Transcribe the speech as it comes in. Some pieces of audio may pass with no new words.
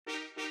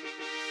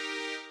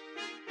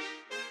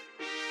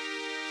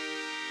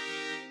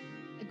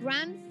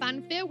grand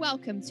fanfare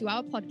welcome to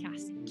our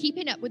podcast,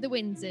 Keeping Up with the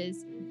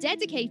Windsors,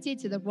 dedicated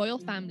to the royal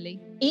family.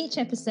 Each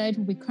episode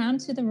will be crowned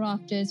to the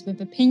rafters with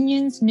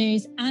opinions,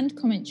 news and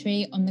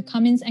commentary on the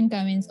comings and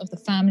goings of the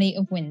family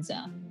of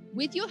Windsor.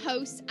 With your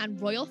hosts and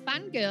royal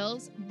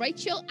fangirls,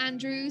 Rachel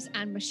Andrews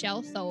and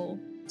Michelle Thole.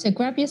 So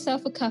grab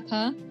yourself a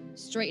cuppa,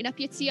 straighten up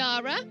your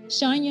tiara,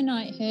 shine your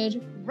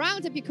knighthood,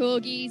 round up your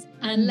corgis,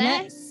 and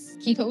let's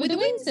keep up with the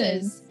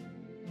Windsors.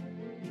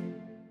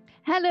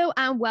 Hello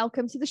and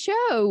welcome to the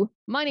show.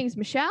 My name's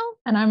Michelle.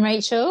 And I'm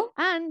Rachel.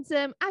 And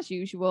as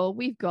usual,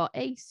 we've got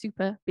a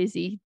super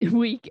busy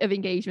week of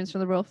engagements from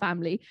the royal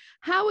family.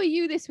 How are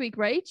you this week,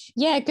 Rach?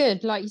 Yeah,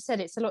 good. Like you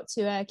said, it's a lot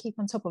to keep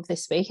on top of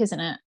this week, isn't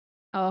it?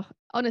 Oh,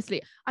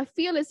 honestly, I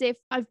feel as if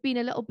I've been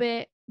a little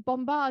bit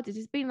bombarded.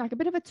 It's been like a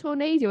bit of a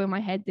tornado in my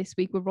head this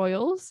week with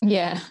royals.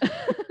 Yeah.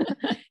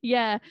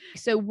 Yeah.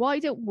 So why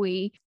don't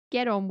we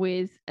get on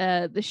with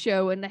the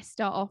show and let's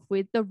start off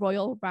with the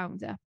Royal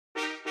Roundup.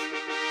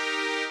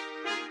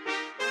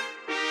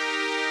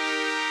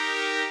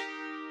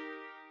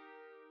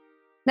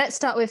 Let's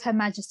start with Her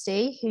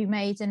Majesty, who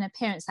made an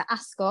appearance at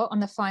Ascot on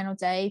the final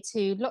day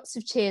to lots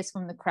of cheers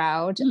from the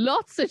crowd.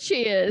 Lots of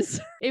cheers.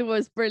 It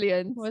was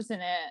brilliant.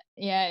 Wasn't it?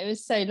 Yeah, it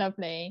was so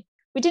lovely.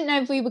 We didn't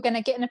know if we were going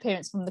to get an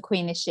appearance from the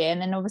Queen this year.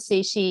 And then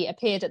obviously she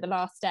appeared at the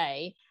last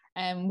day,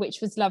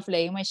 which was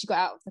lovely. And when she got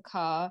out of the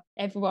car,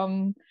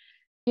 everyone,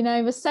 you know,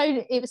 it was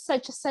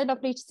just so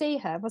lovely to see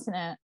her, wasn't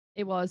it?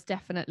 It was,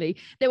 definitely.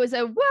 There was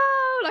a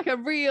wow, like a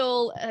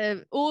real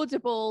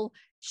audible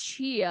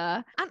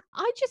cheer. And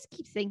I just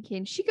keep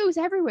thinking, she goes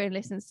everywhere and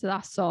listens to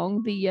that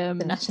song, the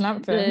national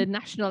anthem. The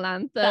national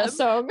anthem. That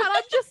song. And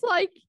I'm just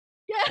like,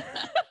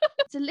 yeah.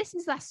 To listen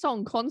to that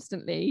song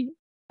constantly,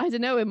 I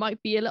don't know, it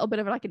might be a little bit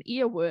of like an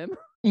earworm.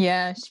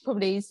 Yeah, she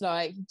probably is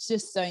like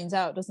just zones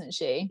out, doesn't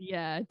she?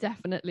 Yeah,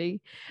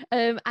 definitely.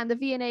 And the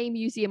V&A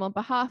Museum, on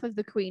behalf of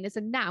the Queen, has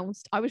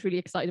announced, I was really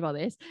excited about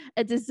this,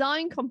 a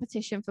design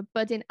competition for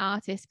budding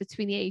artists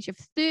between the age of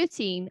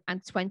 13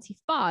 and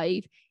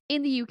 25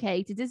 in the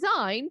UK to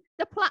design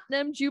the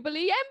Platinum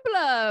Jubilee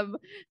emblem.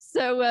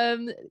 So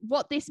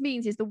what this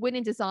means is the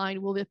winning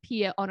design will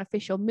appear on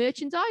official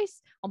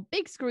merchandise, on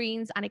big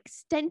screens and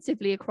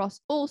extensively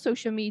across all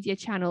social media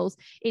channels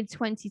in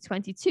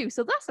 2022.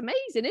 So that's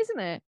amazing, isn't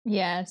it?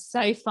 Yeah,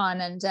 so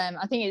fun. And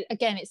I think,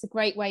 it's a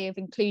great way of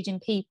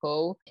including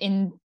people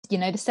in, you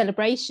know, the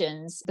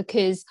celebrations,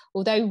 because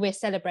although we're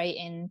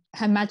celebrating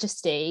Her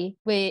Majesty,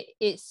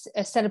 it's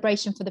a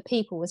celebration for the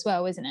people as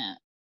well, isn't it?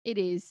 It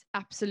is,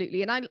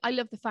 absolutely. And I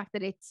love the fact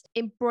that it's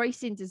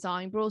embracing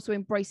design, but also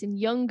embracing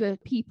younger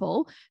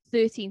people,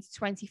 13 to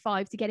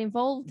 25, to get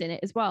involved in it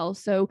as well.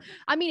 So,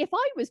 I mean, if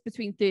I was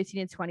between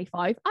 13 and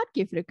 25, I'd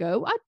give it a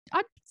go.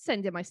 I'd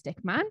send in my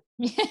stick man.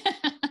 Yeah.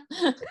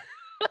 I'm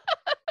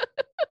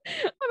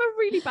a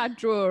really bad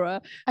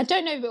drawer. I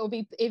don't know if it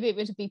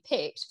would be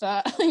picked,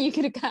 but you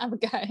could have a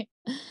go.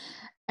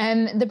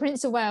 The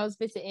Prince of Wales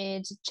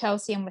visited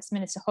Chelsea and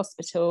Westminster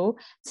Hospital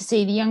to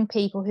see the young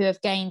people who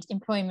have gained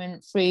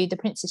employment through the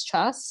Prince's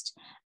Trust,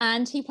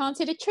 and he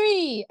planted a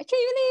tree. A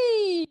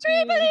tree!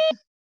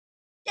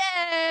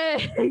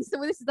 Yay!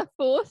 So this is the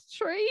fourth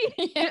tree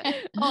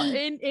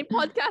in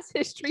podcast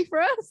history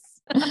for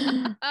us. We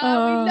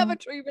love a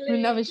tree.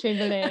 We love a tree.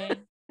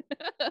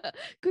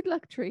 Good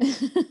luck, tree.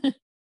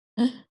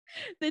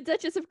 The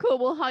Duchess of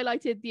Cornwall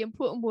highlighted the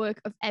important work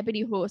of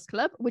Ebony Horse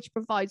Club, which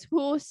provides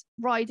horse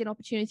riding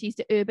opportunities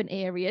to urban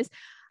areas.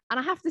 And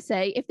I have to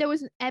say, if there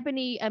was an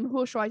Ebony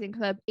horse riding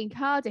club in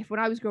Cardiff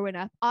when I was growing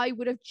up, I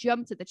would have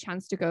jumped at the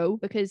chance to go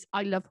because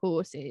I love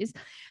horses.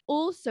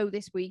 Also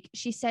this week,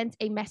 she sent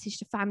a message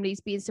to families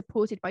being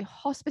supported by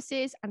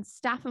hospices and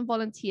staff and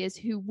volunteers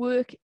who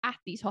work at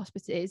these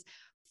hospices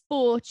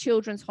for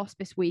Children's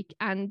Hospice Week.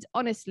 And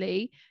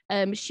honestly,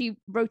 she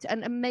wrote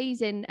an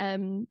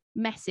amazing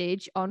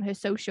message on her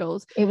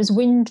socials. It was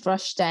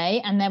Windrush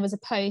Day, and there was a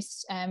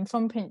post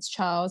from Prince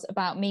Charles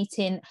about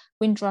meeting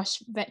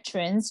Windrush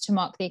veterans to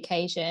mark the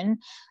occasion.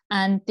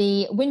 And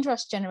the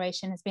Windrush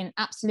generation has been an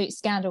absolute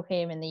scandal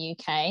here in the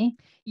UK.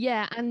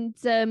 Yeah, and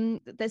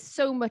there's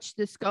so much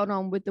that's gone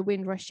on with the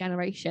Windrush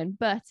generation.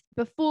 But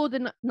before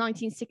the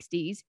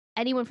 1960s,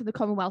 anyone from the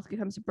Commonwealth could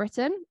come to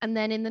Britain. And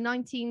then in the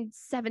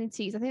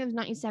 1970s, I think it was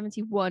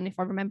 1971, if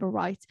I remember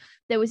right,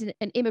 there was an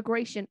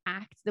Immigration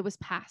Act that was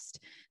passed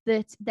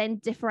that then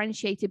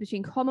differentiated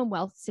between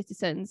Commonwealth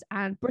citizens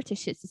and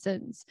British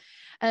citizens.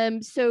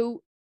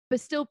 But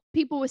still,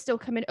 people were still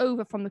coming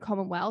over from the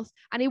Commonwealth,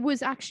 and it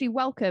was actually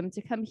welcome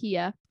to come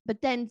here.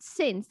 But then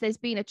since there's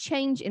been a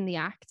change in the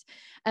Act,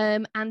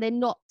 and they're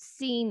not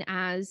seen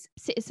as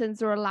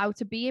citizens are allowed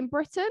to be in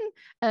Britain.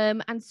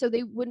 And so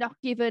they were not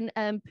given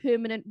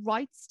permanent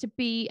rights to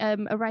be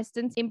a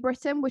resident in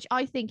Britain, which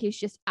I think is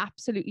just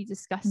absolutely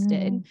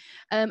disgusting.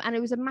 And it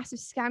was a massive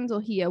scandal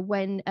here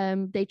when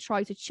they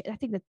tried to, I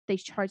think that they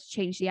tried to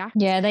change the Act.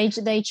 Yeah,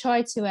 they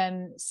tried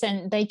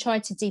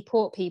to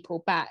deport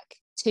people back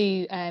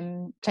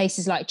to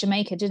places like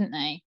Jamaica, didn't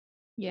they?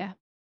 Yeah.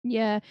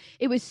 Yeah,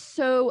 it was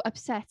so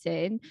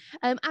upsetting.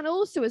 And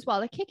also, as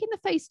well, a kick in the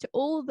face to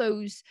all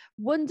those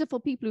wonderful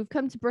people who've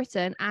come to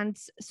Britain and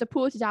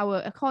supported our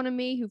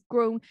economy, who've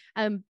grown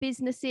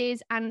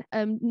businesses and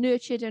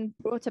nurtured and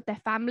brought up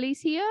their families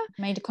here.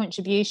 Made a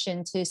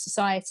contribution to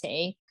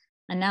society.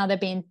 And now they're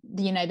being,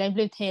 they've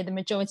lived here the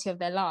majority of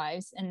their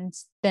lives. And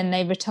then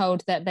they were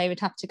told that they would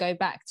have to go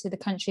back to the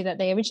country that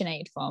they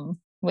originated from,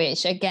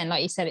 which, again,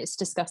 like you said, it's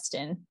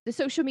disgusting. The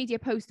social media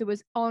post that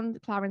was on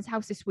Clarence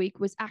House this week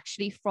was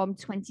actually from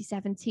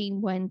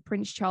 2017 when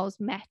Prince Charles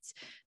met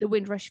the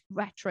Windrush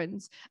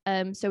veterans.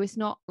 So it's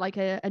not like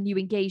a new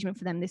engagement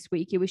for them this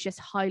week. It was just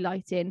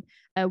highlighting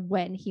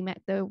when he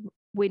met the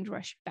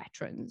Windrush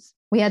veterans.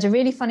 We had a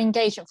really fun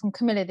engagement from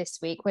Camilla this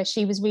week where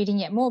she was reading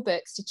yet more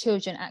books to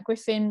children at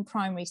Griffin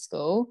Primary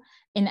School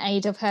in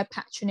aid of her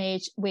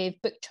patronage with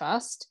Book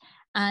Trust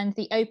and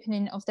the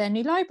opening of their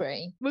new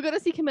library. We're going to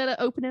see Camilla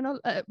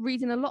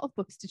reading a lot of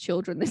books to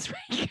children this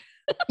week.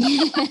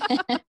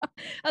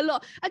 A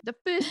lot. And the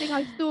first thing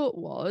I thought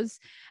was,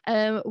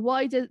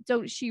 why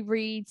don't she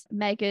read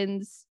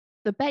Meghan's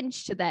The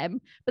Bench to them?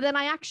 But then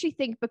I actually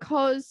think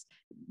because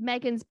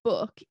Meghan's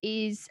book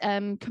is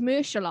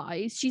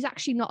commercialized, she's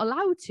actually not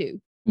allowed to.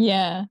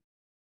 Yeah.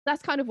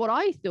 That's kind of what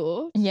I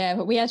thought. Yeah,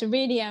 but we had a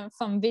really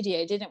fun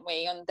video, didn't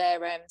we, on their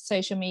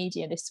social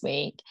media this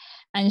week.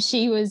 And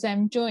she was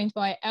joined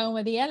by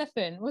Elma the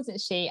elephant,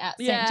 wasn't she, at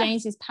St.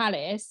 James's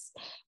Palace,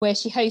 where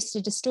she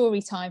hosted a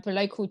story time for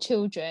local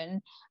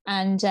children.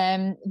 And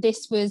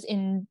this was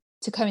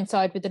to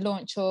coincide with the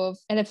launch of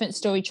Elephant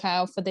Story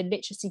Trail for the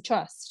Literacy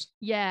Trust.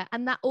 Yeah,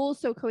 and that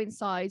also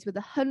coincides with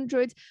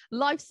 100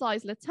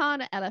 life-size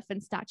Latana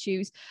elephant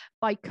statues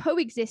by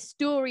Coexist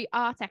Story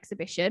Art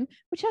Exhibition,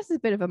 which has a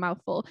bit of a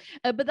mouthful,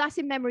 but that's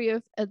in memory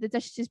of the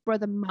Duchess's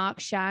brother Mark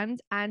Shand,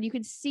 and you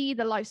can see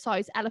the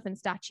life-size elephant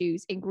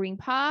statues in Green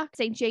Park,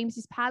 St.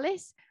 James's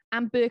Palace,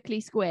 and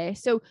Berkeley Square.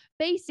 So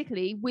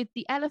basically, with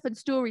the Elephant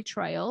Story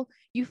Trail,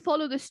 you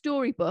follow the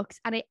storybooks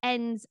and it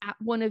ends at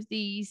one of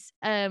these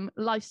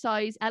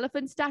life-size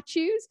elephant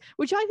statues,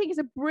 which I think is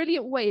a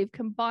brilliant way of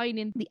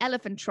combining the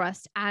Elephant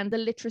Trust and the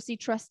Literacy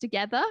Trust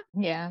together.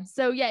 Yeah.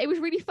 So yeah, it was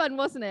really fun,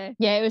 wasn't it?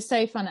 Yeah, it was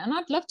so fun. And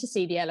I'd love to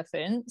see the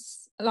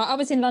elephants. Like, I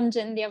was in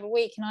London the other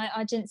week and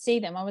I didn't see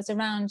them. I was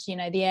around,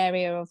 the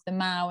area of the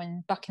Mall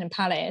and Buckingham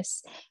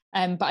Palace.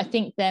 But I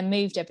think they're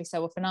moved every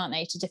so often, aren't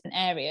they, to different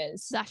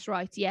areas? That's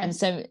right, yeah. And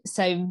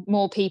so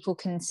more people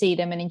can see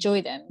them and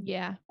enjoy them.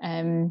 Yeah.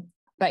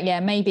 But yeah,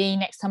 maybe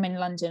next time in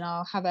London,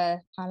 I'll have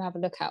a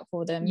look out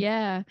for them.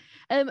 Yeah.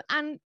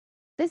 And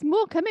there's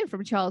more coming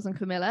from Charles and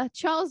Camilla.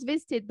 Charles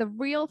visited the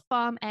Real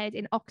Farm Ed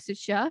in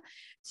Oxfordshire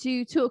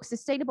to talk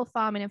sustainable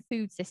farming and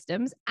food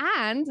systems.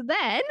 And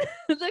then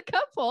the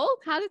couple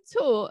had a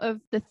tour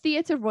of the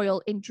Theatre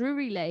Royal in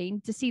Drury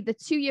Lane to see the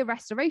 2-year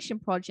restoration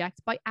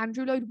project by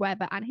Andrew Lloyd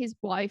Webber and his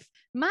wife,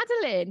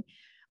 Madeline.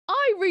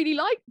 I really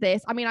liked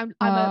this. I mean, I'm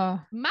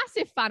a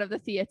massive fan of the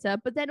theatre,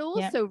 but then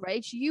also,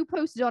 Rach, you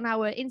posted on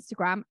our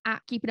Instagram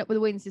at Keeping Up with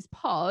the Windsors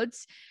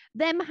Pods,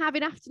 them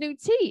having afternoon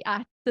tea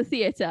at the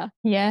theatre.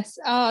 Yes.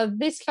 Oh,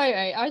 this photo,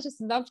 I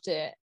just loved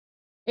it.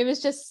 It was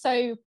just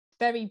so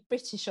very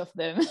British of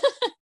them.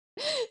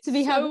 To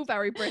be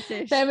very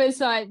British. There was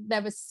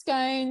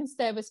scones,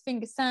 there was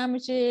finger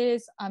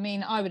sandwiches. I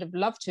mean, I would have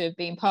loved to have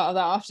been part of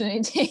that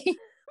afternoon tea.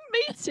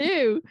 Me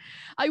too.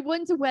 I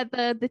wonder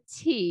whether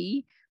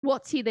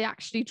what tea they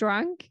actually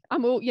drank.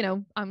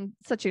 I'm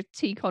such a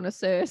tea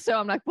connoisseur, so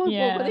I'm like, what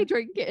were they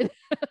drinking?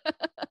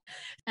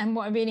 And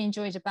what I really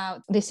enjoyed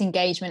about this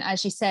engagement,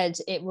 as you said,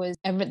 it was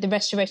the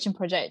restoration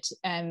project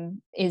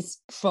is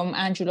from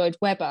Andrew Lloyd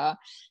Webber,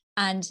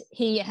 and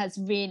he has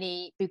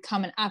really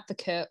become an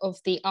advocate of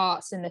the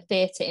arts and the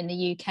theatre in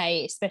the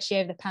UK, especially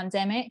over the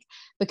pandemic,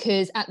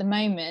 because at the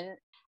moment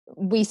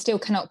we still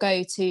cannot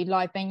go to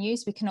live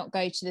venues, we cannot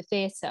go to the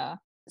theatre.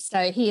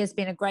 So he has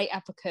been a great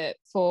advocate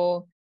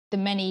for the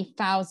many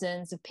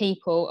thousands of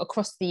people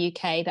across the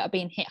UK that are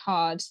being hit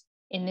hard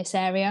in this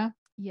area.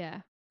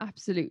 Yeah,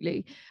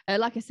 absolutely.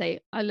 Like I say,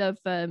 I love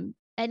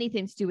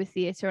anything to do with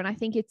theatre, and I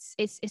think it's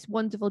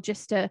wonderful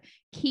just to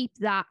keep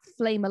that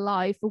flame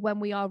alive for when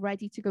we are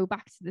ready to go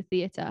back to the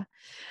theatre.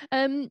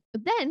 Then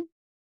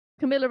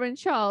Camilla and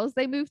Charles,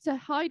 they moved to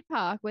Hyde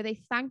Park, where they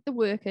thanked the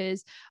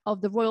workers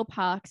of the Royal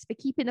Parks for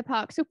keeping the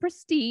park so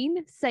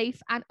pristine, safe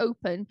and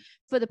open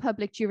for the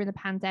public during the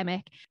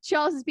pandemic.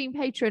 Charles has been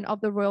patron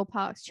of the Royal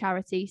Parks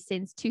charity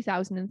since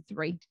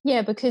 2003.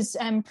 Yeah, because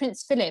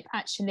Prince Philip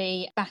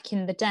actually, back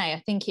in the day,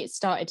 I think it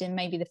started in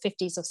maybe the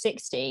 50s or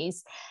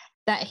 60s,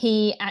 that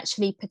he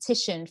actually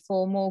petitioned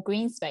for more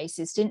green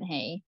spaces, didn't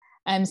he?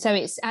 So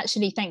it's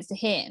actually thanks to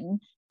him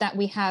that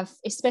we have,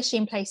 especially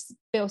in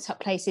built up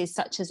places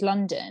such as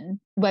London,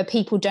 where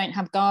people don't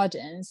have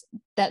gardens,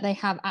 that they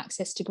have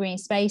access to green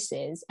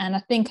spaces. And I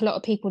think a lot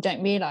of people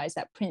don't realise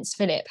that Prince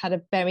Philip had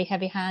a very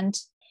heavy hand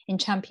in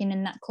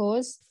championing that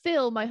cause.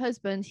 Phil, my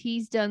husband,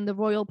 he's done the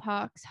Royal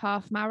Parks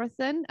half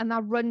marathon, and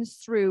that runs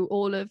through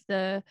all of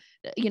the,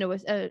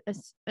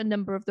 a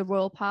number of the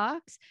Royal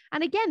Parks.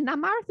 And again, that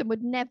marathon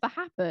would never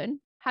happen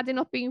had it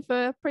not been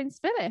for Prince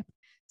Philip.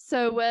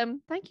 So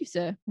thank you,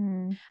 sir.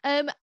 Mm.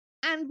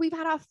 And we've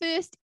had our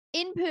first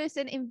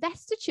in-person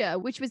investiture,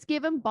 which was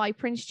given by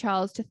Prince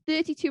Charles to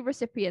 32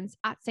 recipients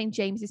at St.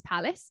 James's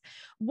Palace.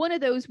 One of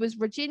those was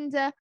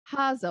Rajinder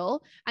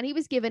Hazel, and he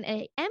was given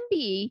an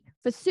MBE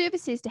for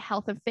services to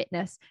health and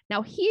fitness.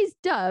 Now, he is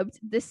dubbed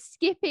the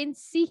Skipping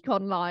Sikh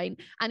online,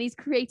 and he's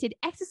created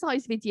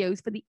exercise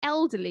videos for the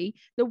elderly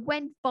that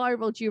went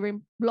viral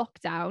during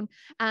lockdown,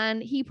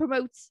 and he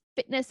promotes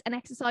fitness and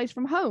exercise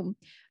from home.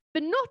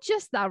 But not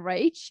just that,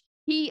 Rach.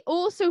 He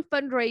also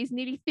fundraised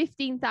nearly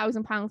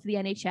 £15,000 for the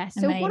NHS.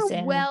 So what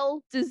a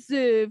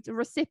well-deserved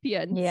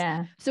recipient.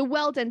 Yeah. So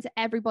well done to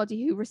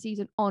everybody who received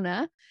an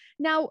honour.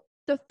 Now,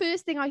 the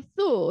first thing I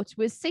thought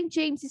was St.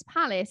 James's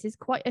Palace is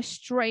quite a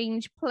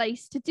strange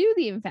place to do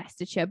the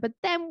investiture. But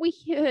then we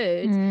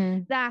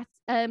heard that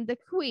the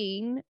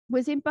Queen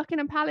was in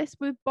Buckingham Palace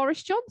with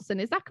Boris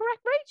Johnson. Is that correct,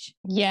 Rach?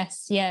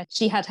 Yes, yeah.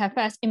 She had her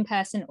first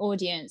in-person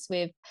audience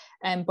with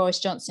Boris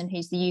Johnson,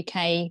 who's the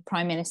UK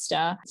Prime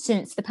Minister,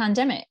 since the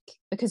pandemic,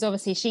 because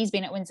obviously she's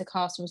been at Windsor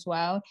Castle as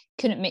well,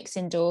 couldn't mix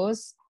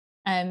indoors.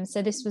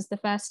 So this was the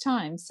first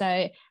time.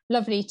 So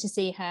lovely to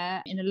see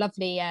her in a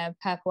lovely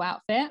purple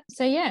outfit.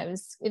 So yeah,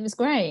 it was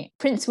great.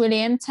 Prince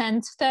William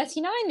turned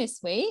 39 this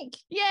week.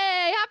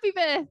 Yay! Happy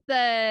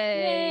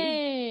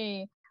birthday!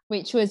 Yay!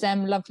 Which was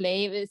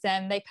lovely. It was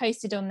they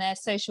posted on their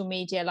social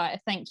media like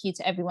a thank you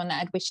to everyone that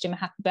had wished him a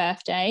happy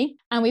birthday.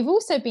 And we've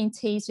also been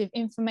teased with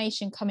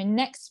information coming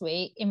next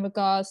week in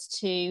regards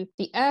to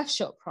the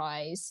Earthshot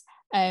Prize.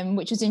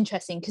 Which was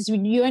interesting because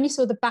you only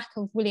saw the back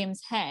of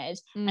William's head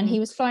and he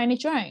was flying a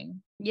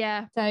drone.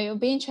 Yeah. So it'll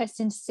be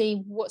interesting to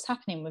see what's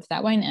happening with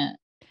that, won't it?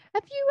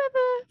 Have you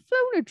ever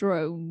flown a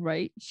drone,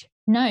 Rach?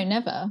 No,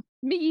 never.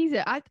 Me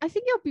either. I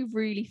think it'll be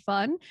really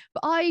fun,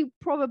 but I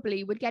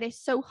probably would get it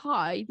so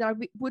high that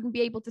I wouldn't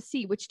be able to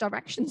see which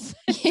directions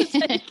to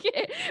take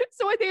it.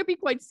 So I think I'd be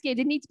quite scared.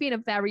 It needs to be in a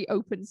very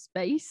open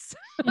space.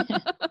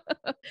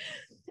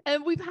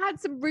 And we've had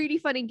some really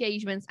fun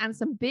engagements and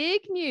some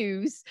big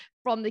news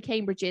from the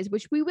Cambridges,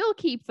 which we will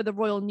keep for the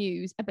royal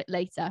news a bit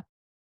later.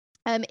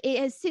 It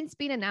has since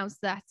been announced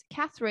that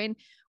Catherine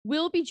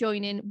will be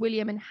joining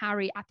William and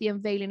Harry at the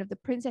unveiling of the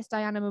Princess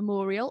Diana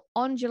Memorial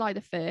on July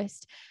the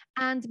 1st,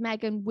 and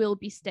Meghan will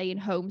be staying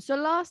home. So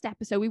last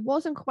episode, we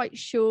wasn't quite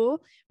sure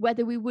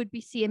whether we would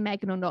be seeing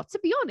Meghan or not. To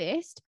be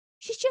honest,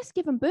 she's just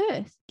given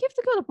birth. Give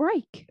the girl a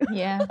break.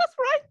 Yeah. That's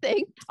what I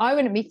think. I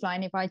wouldn't be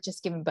flying if I'd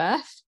just given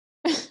birth.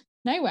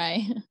 No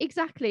way.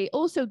 Exactly.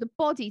 Also, the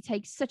body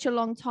takes such a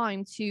long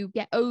time to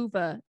get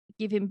over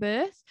giving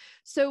birth.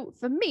 So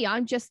for me,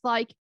 I'm just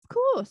like, of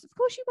course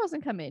she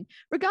wasn't coming.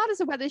 Regardless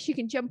of whether she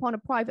can jump on a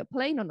private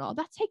plane or not,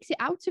 that takes it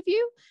out of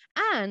you.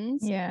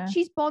 And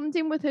she's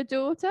bonding with her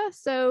daughter.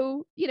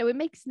 So, it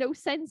makes no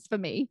sense for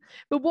me.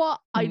 But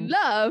what I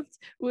loved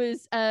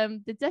was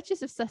the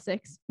Duchess of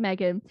Sussex,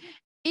 Meghan,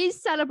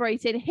 is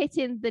celebrating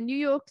hitting the New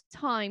York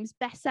Times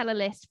bestseller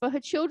list for her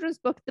children's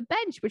book, The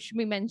Bench, which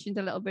we mentioned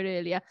a little bit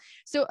earlier.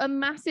 So a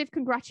massive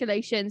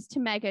congratulations to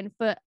Meghan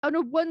for a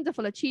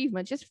wonderful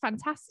achievement, just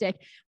fantastic.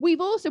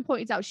 We've also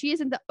pointed out she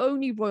isn't the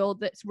only royal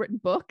that's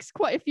written books.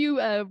 Quite a few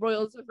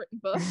royals have written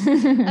books.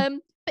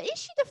 But is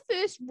she the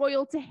first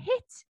royal to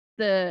hit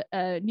the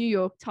New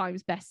York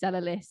Times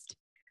bestseller list?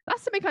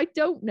 That's something I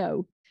don't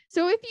know.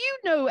 So if you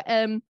know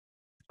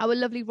our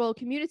lovely royal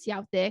community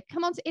out there,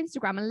 come onto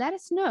Instagram and let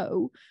us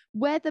know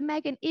whether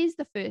Meghan is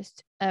the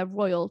first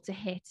royal to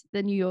hit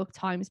the New York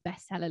Times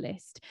bestseller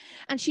list.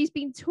 And she's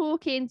been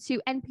talking to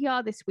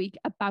NPR this week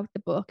about the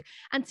book.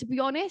 And to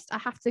be honest, I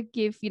have to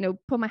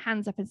put my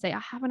hands up and say, I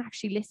haven't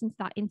actually listened to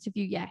that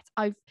interview yet.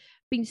 I've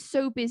been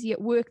so busy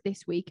at work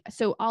this week.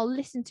 So I'll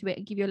listen to it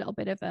and give you a little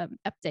bit of an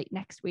update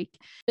next week.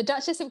 The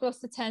Duchess of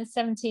Gloucester turned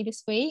 70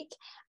 this week,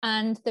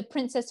 and the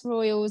Princess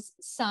Royal's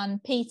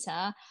son,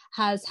 Peter,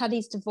 has had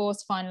his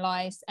divorce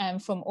finalised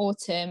from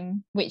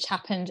autumn, which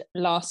happened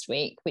last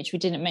week, which we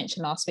didn't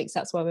mention last week. So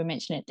that's why we're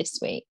mentioning it this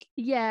week.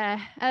 Yeah.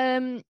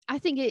 I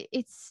think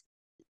it's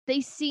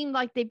they seem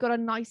like they've got a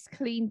nice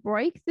clean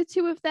break, the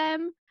two of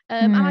them.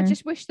 And I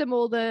just wish them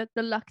all the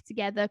luck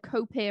together,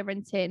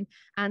 co-parenting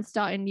and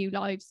starting new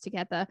lives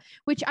together,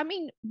 which, I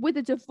mean, with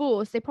a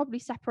divorce, they probably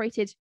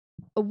separated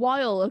a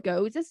while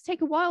ago. It does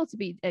take a while to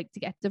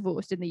get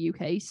divorced in the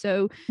UK.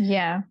 So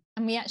yeah.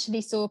 And we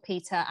actually saw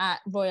Peter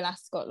at Royal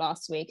Ascot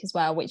last week as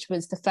well, which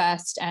was the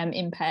first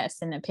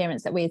in-person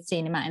appearance that we had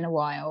seen him at in a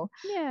while.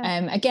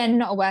 Yeah. Again,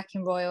 not a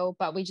working royal,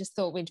 but we just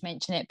thought we'd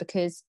mention it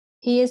because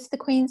he is the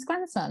Queen's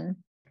grandson.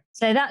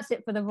 So that's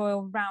it for the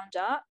Royal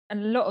Roundup. A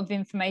lot of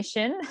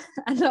information,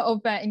 a lot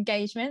of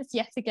engagements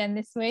yet again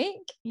this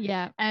week.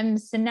 Yeah.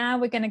 So now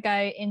we're going to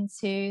go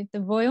into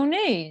the royal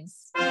news.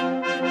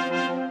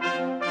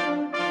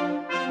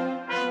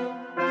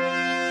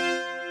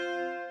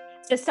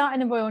 So starting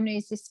the royal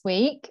news this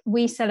week,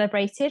 we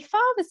celebrated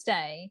Father's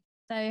Day.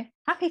 So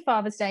happy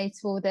Father's Day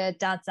to all the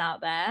dads out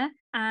there.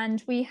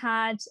 And we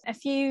had a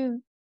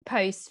few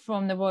posts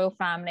from the royal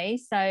family.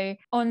 So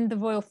on the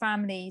royal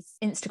family's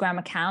Instagram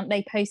account,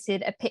 they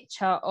posted a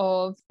picture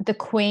of the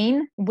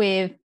Queen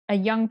with a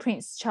young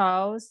Prince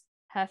Charles,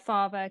 her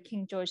father,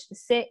 King George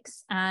VI,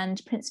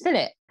 and Prince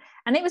Philip.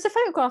 And it was a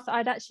photograph that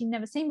I'd actually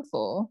never seen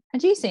before.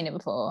 Had you seen it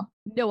before?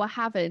 No, I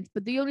haven't.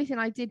 But the only thing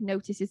I did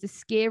notice is the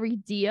scary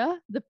deer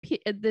the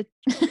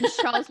Prince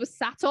Charles was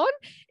sat on.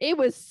 It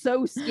was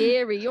so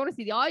scary. You want to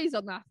see the eyes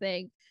on that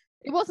thing.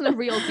 It wasn't a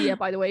real deer,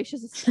 by the way. It's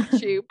just a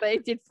statue, but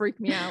it did freak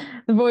me out.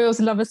 The royals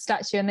love a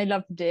statue and they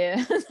love a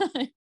deer.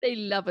 They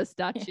love a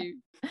statue.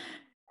 Yeah.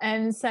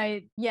 And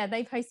so, yeah,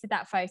 they posted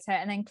that photo.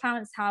 And then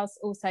Clarence House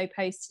also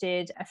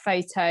posted a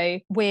photo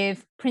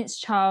with Prince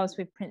Charles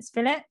with Prince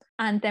Philip.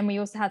 And then we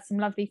also had some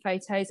lovely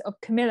photos of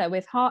Camilla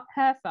with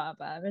her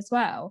father as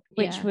well,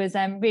 which was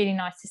really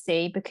nice to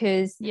see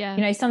because, you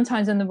know,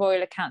 sometimes on the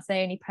royal accounts,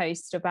 they only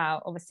post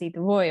about, obviously, the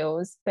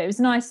royals. But it was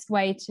a nice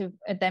way to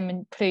them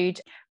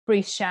include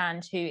Bruce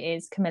Shand, who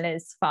is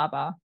Camilla's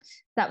father.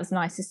 That was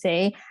nice to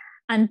see.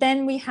 And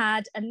then we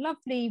had a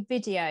lovely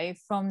video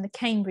from the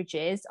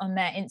Cambridges on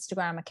their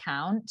Instagram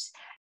account.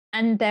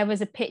 And there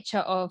was a picture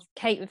of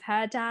Kate with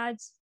her dad,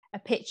 a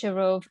picture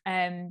of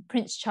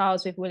Prince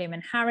Charles with William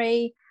and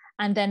Harry,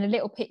 and then a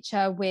little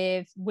picture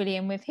with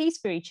William with his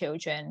 3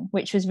 children,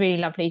 which was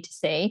really lovely to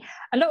see.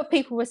 A lot of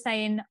people were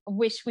saying, I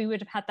wish we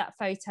would have had that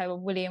photo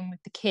of William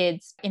with the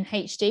kids in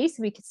HD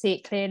so we could see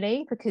it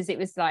clearly, because it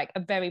was like a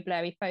very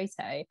blurry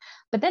photo.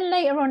 But then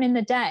later on in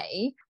the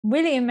day,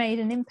 William made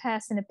an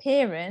in-person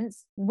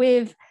appearance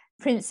with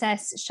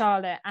Princess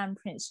Charlotte and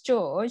Prince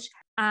George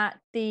at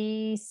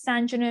the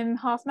Sandringham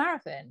Half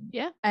Marathon.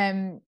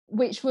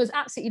 Which was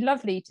absolutely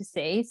lovely to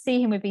see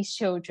him with his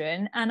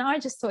children. And I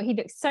just thought he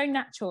looked so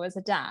natural as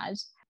a dad.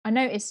 I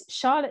noticed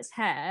Charlotte's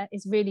hair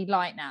is really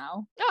light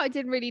now. Oh, I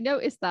didn't really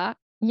notice that.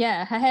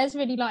 Yeah, her hair's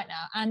really light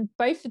now. And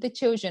both of the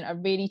children are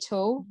really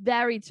tall.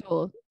 Very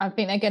tall. I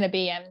think they're going to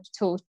be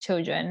tall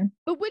children.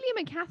 But William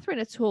and Catherine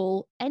are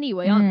tall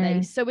anyway, aren't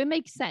they? So it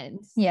makes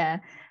sense. Yeah.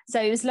 So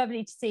it was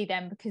lovely to see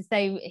them because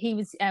he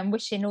was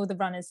wishing all the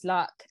runners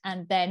luck.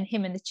 And then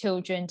him and the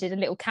children did a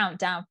little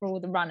countdown for all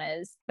the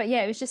runners. But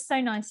yeah, it was just so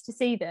nice to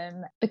see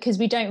them because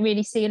we don't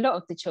really see a lot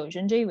of the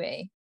children, do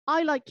we?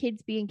 I like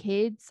kids being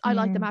kids. I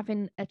like them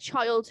having a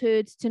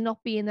childhood, to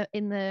not be in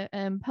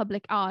the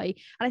public eye.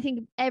 And I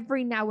think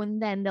every now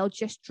and then they'll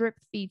just drip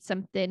feed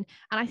something,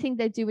 and I think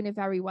they're doing it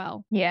very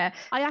well. Yeah,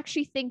 I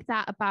actually think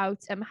that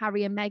about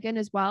Harry and Meghan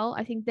as well.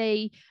 I think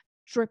they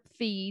drip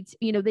feed,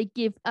 you know, they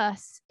give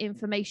us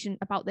information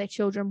about their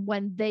children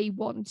when they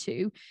want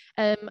to,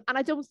 and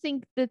I don't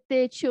think that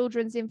their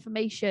children's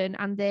information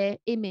and their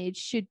image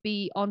should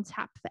be on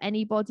tap for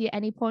anybody at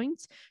any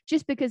point.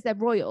 Just because they're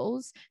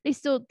royals, they're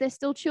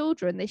still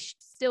children. They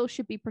still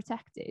should be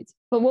protected.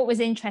 But what was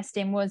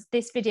interesting was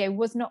this video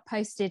was not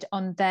posted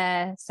on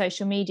their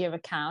social media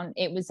account.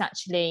 It was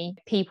actually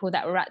people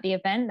that were at the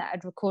event that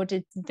had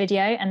recorded the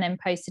video and then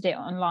posted it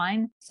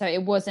online. So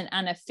it wasn't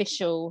an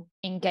official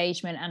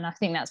engagement. And I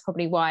think that's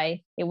probably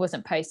why it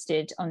wasn't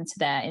posted onto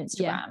their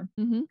Instagram.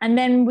 And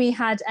then we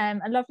had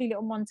a lovely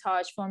little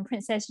montage from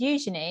Princess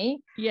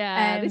Eugenie.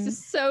 This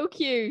is so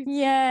cute.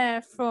 Yeah,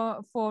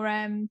 for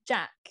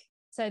Jack.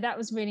 So that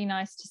was really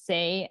nice to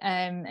see.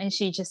 And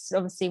she just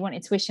obviously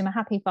wanted to wish him a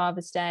happy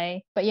Father's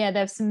Day. But yeah,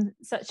 there's some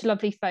such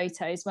lovely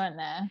photos, weren't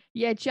there?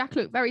 Yeah, Jack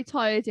looked very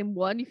tired in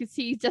one. You could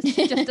see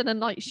he's just done a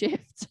night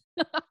shift.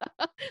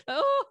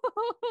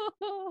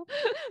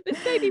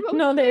 This baby won't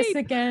Not sleep. this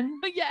again.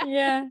 But yeah.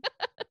 Yeah.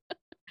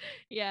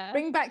 Yeah.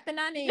 Bring back the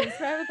nannies.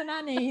 Where are the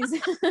nannies?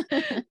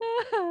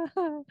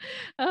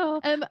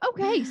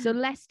 Okay, so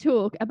let's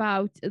talk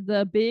about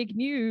the big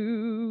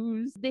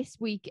news. This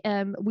week,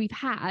 we've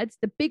had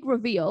the big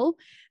reveal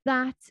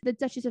that the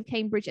Duchess of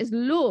Cambridge has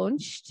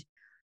launched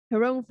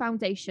her own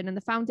foundation, and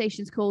the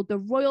foundation's called the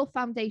Royal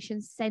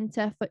Foundation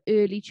Centre for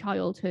Early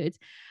Childhood.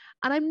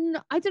 And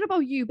I don't know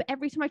about you, but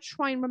every time I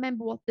try and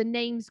remember what the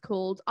name's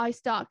called, I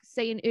start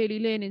saying Early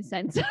Learning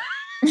Centre.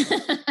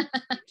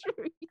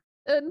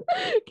 Can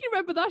you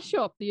remember that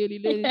shop, the Early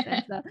Learning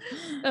Centre?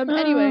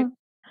 Anyway,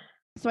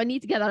 so I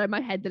need to get that out of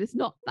my head that it's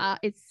not that,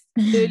 it's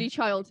early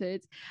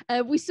childhood.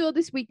 We saw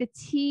this week the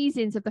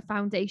teasings of the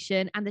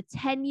foundation and the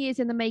 10 years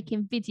in the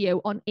making video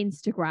on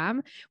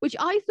Instagram, which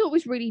I thought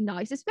was really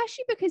nice,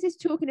 especially because it's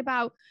talking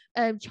about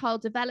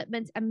child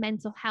development and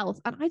mental health.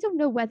 And I don't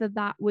know whether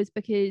that was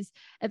because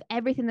of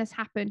everything that's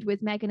happened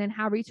with Meghan and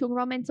Harry talking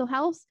about mental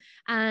health.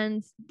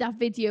 And that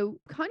video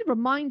kind of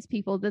reminds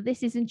people that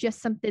this isn't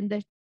just something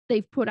that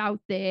they've put out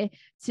there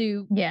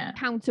to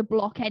counter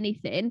block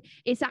anything.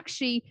 It's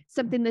actually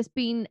something that's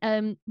been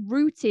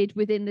rooted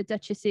within the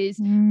Duchess's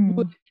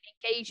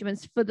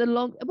engagements for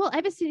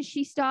ever since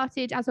she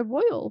started as a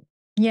royal.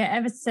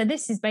 Yeah, so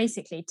this is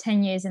basically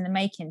 10 years in the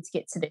making to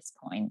get to this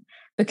point,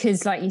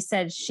 because like you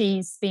said,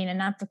 she's been an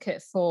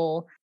advocate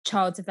for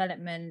child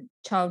development,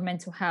 child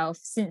mental health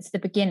since the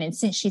beginning,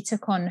 since she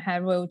took on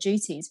her royal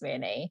duties,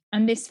 really.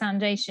 And this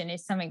foundation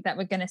is something that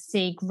we're going to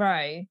see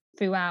grow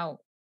throughout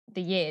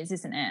the years,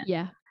 isn't it?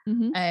 Yeah.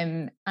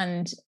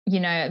 And you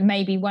know,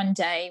 maybe one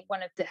day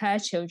one of her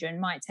children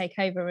might take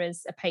over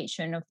as a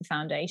patron of the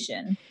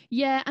foundation.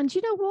 Yeah, and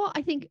you know what,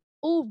 I think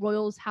all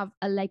royals have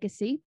a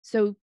legacy.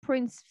 So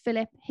Prince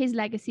Philip, his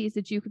legacy is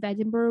the Duke of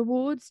Edinburgh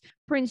Awards.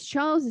 Prince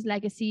Charles's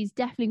legacy is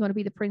definitely going to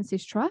be the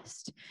Prince's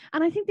Trust.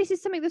 And I think this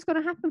is something that's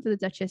going to happen for the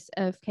Duchess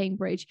of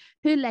Cambridge.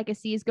 Her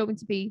legacy is going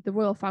to be the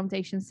Royal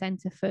Foundation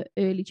Centre for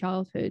Early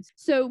Childhood.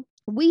 So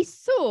we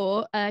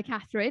saw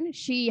Catherine.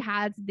 She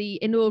had the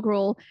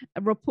inaugural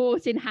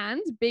report in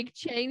hand. Big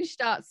change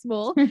starts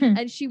small.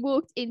 And she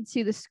walked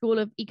into the School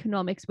of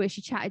Economics where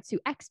she chatted to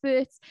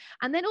experts.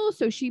 And then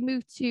also she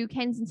moved to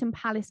Kensington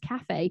Palace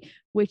Cafe,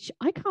 which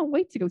I can't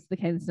wait to go to the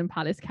Kensington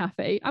Palace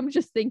Cafe. I'm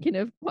just thinking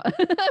of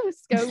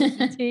scones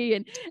and tea.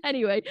 And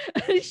anyway,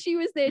 she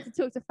was there to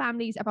talk to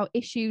families about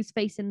issues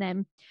facing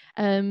them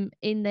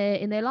in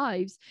their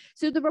lives.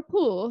 So the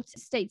report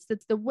states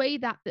that the way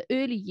that the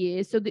early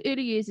years, so the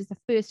early years is the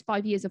first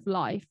 5 years of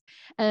life,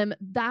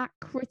 that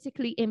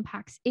critically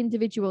impacts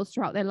individuals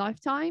throughout their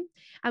lifetime.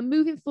 And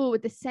moving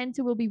forward, the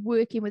centre will be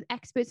working with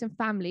experts and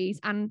families,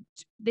 and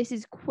this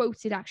is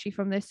quoted actually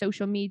from their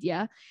social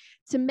media,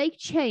 to make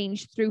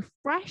change through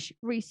fresh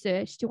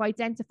research to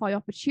identify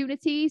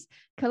opportunities,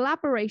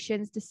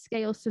 collaborations to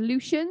scale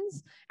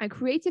solutions, and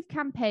creative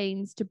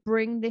campaigns to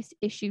bring this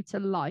issue to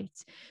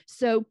light.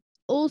 So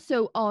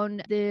also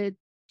on the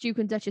Duke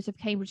and Duchess of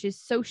Cambridge's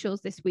socials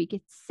this week,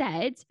 it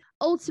said,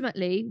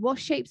 ultimately, what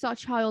shapes our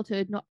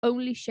childhood not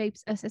only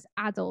shapes us as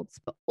adults,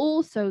 but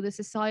also the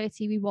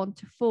society we want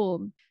to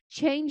form.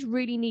 Change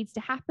really needs to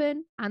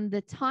happen, and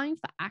the time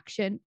for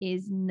action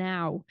is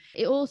now.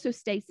 It also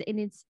states that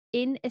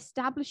in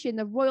establishing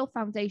the Royal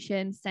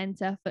Foundation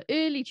Centre for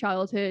Early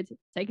Childhood,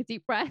 take a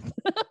deep breath,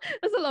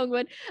 that's a long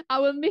one,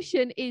 our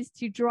mission is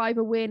to drive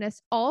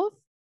awareness of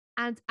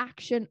and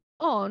action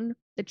on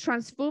the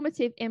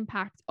transformative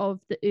impact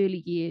of the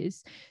early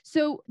years.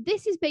 So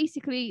this is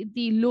basically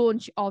the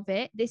launch of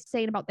it. This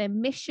saying about their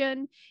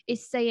mission,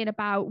 is saying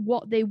about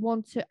what they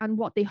want to and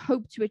what they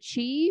hope to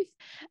achieve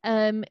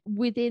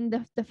within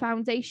the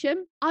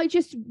foundation. I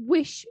just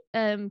wish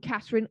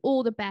Catherine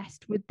all the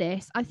best with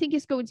this. I think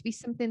it's going to be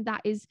something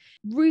that is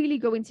really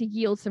going to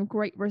yield some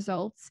great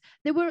results.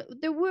 There were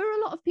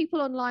a lot of people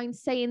online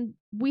saying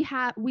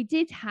we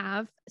did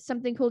have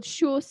something called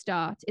Sure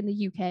Start in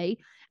the UK,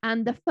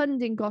 and the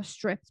funding got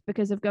stripped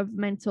because of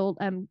governmental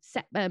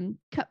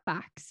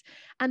cutbacks.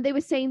 And they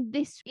were saying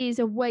this is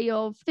a way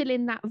of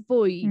filling that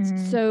void.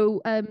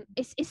 So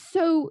it's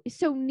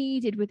so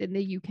needed within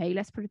the UK.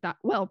 Let's put it that.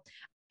 Well,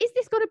 is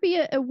this going to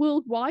be a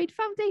worldwide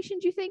foundation,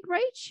 do you think,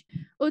 Rach?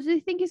 Or do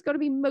you think it's going to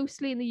be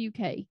mostly in the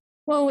UK?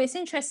 Well, it's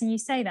interesting you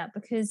say that,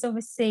 because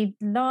obviously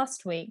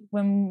last week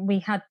when we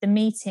had the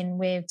meeting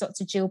with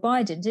Dr. Jill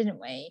Biden, didn't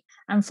we?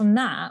 And from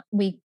that,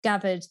 we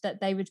gathered that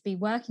they would be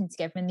working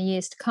together in the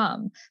years to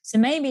come. So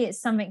maybe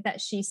it's something that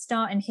she's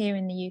starting here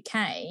in the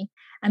UK,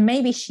 and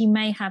maybe she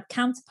may have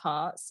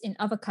counterparts in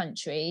other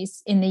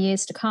countries in the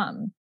years to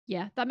come.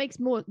 Yeah, that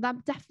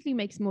definitely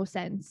makes more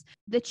sense.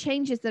 The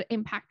changes that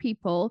impact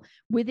people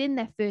within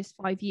their first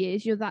 5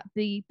 years, that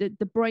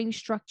the brain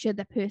structure,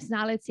 their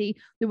personality,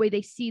 the way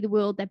they see the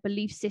world, their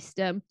belief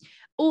system,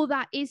 all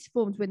that is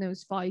formed within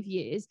those 5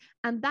 years.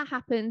 And that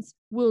happens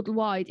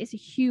worldwide. It's a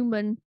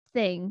human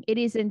thing. It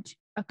isn't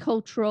a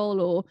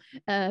cultural or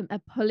a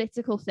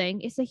political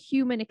thing. It's a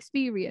human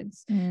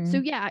experience.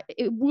 So yeah,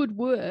 it would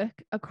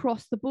work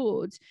across the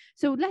board.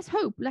 So let's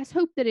hope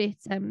that it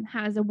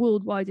has a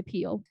worldwide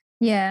appeal.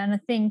 Yeah, and I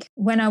think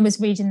when I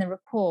was reading the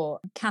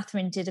report,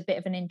 Catherine did a bit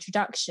of an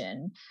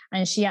introduction,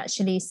 and she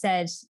actually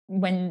said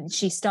when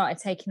she started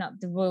taking up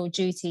the royal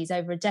duties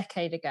over a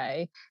decade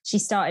ago, she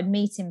started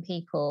meeting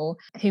people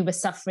who were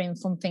suffering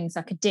from things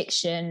like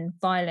addiction,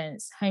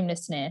 violence,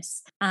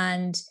 homelessness,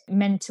 and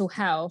mental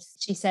health.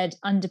 She said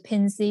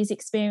underpins these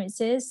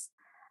experiences.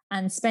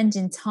 And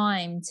spending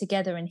time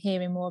together and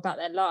hearing more about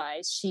their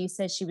lives, she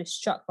said she was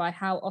struck by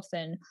how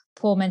often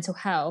poor mental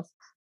health,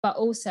 but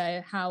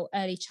also how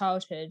early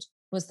childhood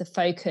was the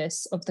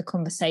focus of the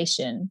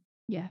conversation.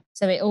 Yeah.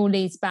 So it all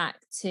leads back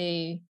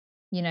to,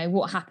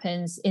 what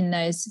happens in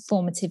those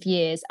formative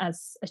years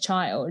as a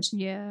child.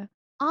 Yeah.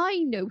 I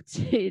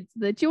noted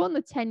that on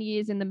the 10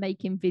 years in the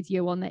making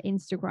video on their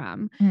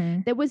Instagram,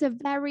 there was a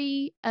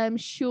very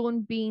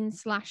Sean Bean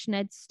 /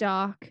 Ned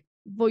Stark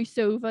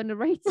voiceover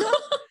narrator.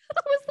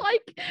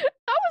 That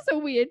was a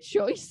weird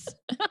choice.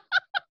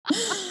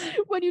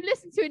 When you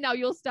listen to it now,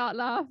 you'll start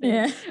laughing.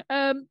 Yeah.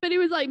 But it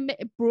was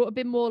it brought a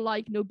bit more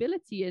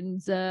nobility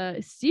and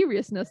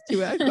seriousness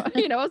to it.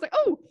 I was like,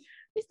 oh,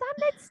 is that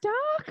Ned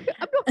Stark?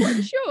 I'm not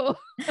quite sure.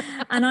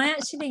 And I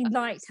actually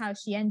liked how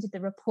she ended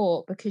the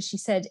report, because she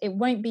said it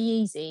won't be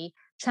easy.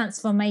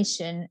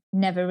 Transformation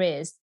never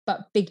is,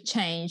 but big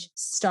change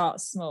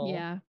starts small.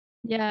 Yeah.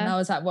 And I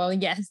was like, well,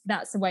 yes,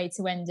 that's the way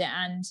to end it.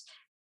 And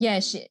yeah,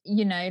 she,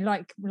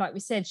 like we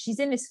said, she's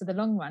in this for the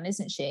long run,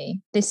 isn't she?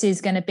 This is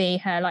going to be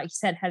her, like you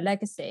said, her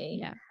legacy.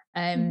 Yeah.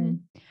 And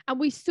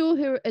we saw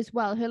her as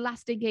well, her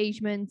last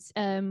engagement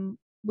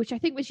which I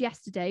think was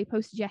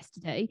posted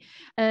yesterday,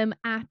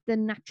 at the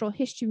Natural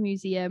History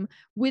Museum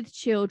with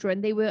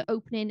children. They were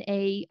opening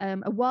a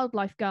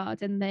wildlife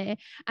garden there,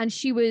 and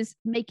she was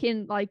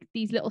making like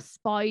these little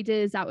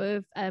spiders out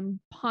of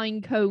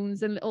pine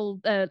cones and little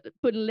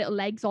putting little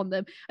legs on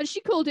them, and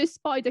she called her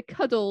spider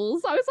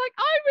Cuddles. I was like,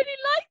 I really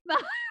like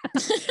that.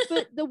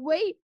 But the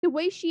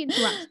way she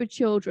interacts with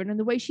children and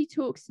the way she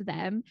talks to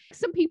them,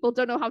 some people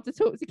don't know how to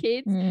talk to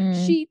kids.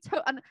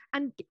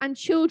 And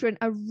children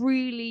are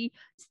really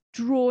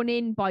drawn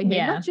in by her,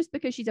 not just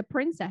because she's a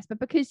princess, but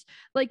because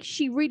like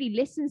she really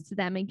listens to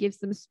them and gives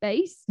them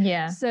space.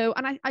 So,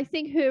 and I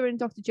think her and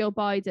Dr. Jill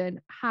Biden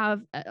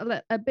have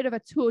a bit of a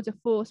tour de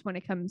force when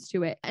it comes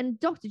to it. And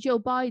Dr. Jill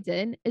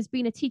Biden has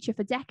been a teacher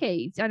for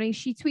decades. I mean,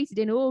 she tweeted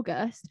in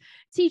August,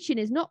 teaching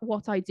is not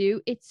what I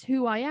do, it's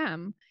who I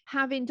am.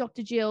 Having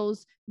Dr.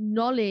 Jill's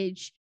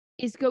knowledge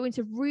is going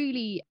to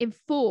really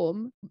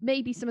inform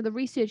maybe some of the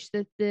research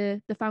that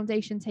the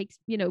foundation takes,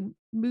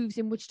 moves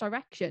in which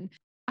direction.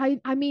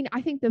 I mean,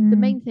 I think the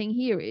main thing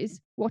here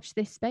is watch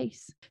this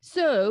space.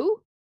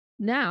 So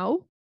now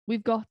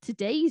we've got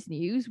today's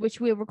news,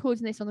 which we're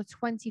recording this on the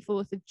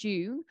 24th of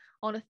June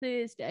on a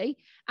Thursday.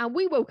 And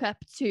we woke up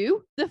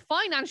to the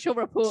financial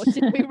report,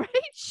 didn't we, Rach?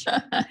 It's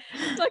like,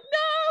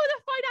 no,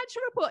 the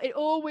financial report.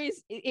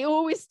 It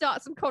always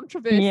starts some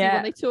controversy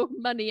when they talk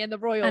money and the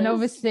royals. And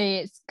obviously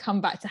it's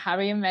come back to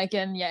Harry and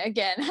Meghan yet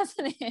again,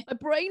 hasn't it? My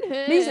brain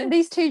hurts.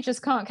 These two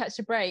just can't catch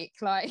a break.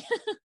 Like...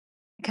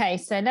 Okay,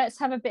 so let's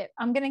have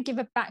I'm going to give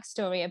a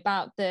backstory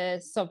about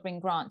the sovereign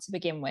grant to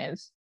begin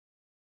with,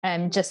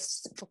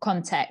 just for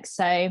context.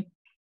 So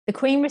the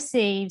Queen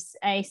receives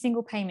a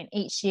single payment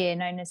each year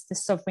known as the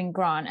sovereign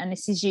grant, and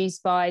this is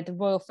used by the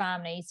royal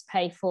family to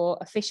pay for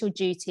official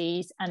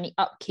duties and the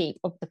upkeep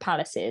of the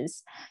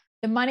palaces.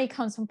 The money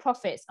comes from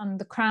profits on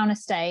the Crown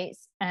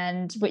estates,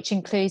 and which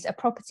includes a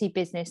property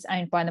business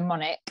owned by the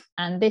monarch,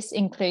 and this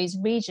includes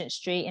Regent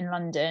Street in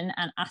London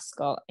and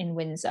Ascot in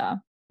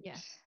Windsor. Yeah.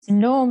 So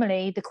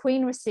normally the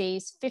Queen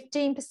receives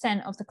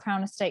 15% of the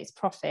Crown Estate's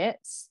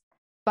profits,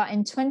 but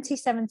in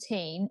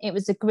 2017 it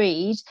was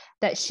agreed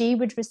that she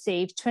would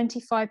receive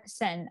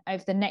 25%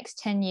 over the next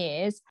 10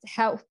 years to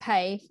help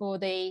pay for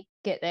the,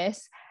 get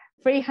this,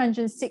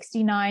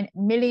 £369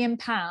 million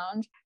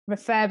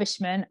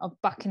refurbishment of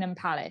Buckingham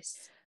Palace.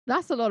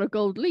 That's a lot of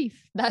gold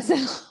leaf. That's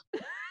a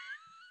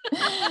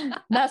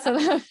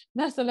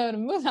load of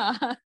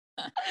mother.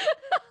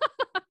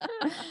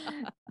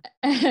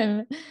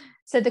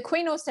 So the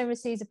Queen also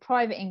receives a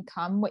private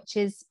income, which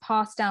is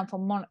passed down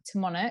from monarch to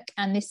monarch,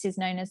 and this is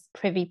known as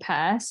Privy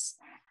Purse.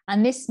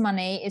 And this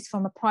money is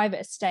from a private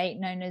estate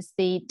known as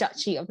the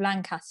Duchy of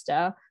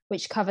Lancaster,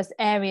 which covers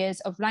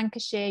areas of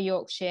Lancashire,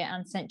 Yorkshire,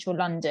 and central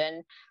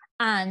London.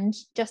 And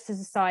just as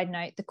a side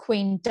note, the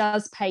Queen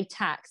does pay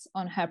tax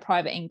on her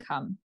private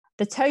income.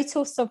 The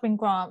total sovereign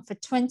grant for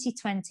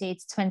 2020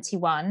 to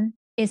 21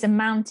 is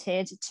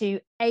amounted to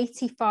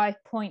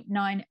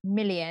 85.9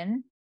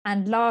 million,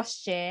 and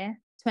last year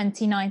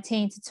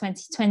 2019 to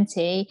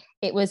 2020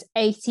 it was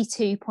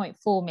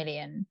 82.4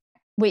 million,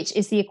 which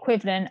is the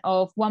equivalent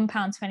of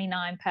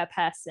 £1.29 per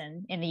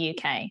person in the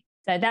UK.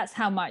 So that's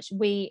how much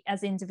we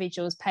as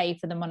individuals pay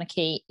for the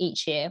monarchy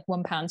each year,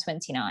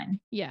 £1.29.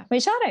 Yeah.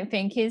 Which I don't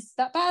think is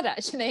that bad,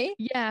 actually.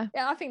 Yeah.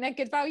 I think they're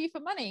good value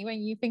for money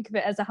when you think of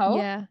it as a whole.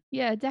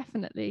 Yeah,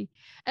 definitely.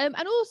 And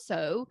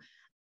also,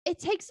 it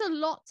takes a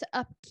lot to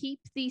upkeep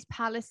these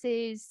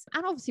palaces,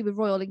 and obviously with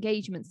royal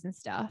engagements and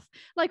stuff.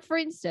 Like, for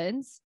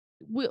instance,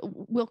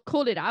 we'll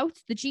call it out,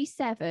 the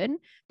G7,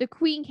 the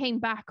Queen came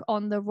back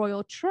on the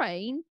royal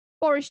train,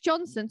 Boris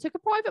Johnson took a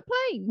private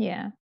plane.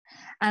 Yeah.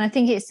 And I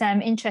think it's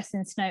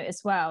interesting to note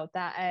as well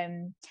that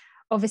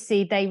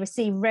obviously they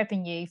receive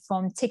revenue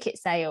from ticket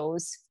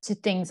sales to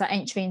things like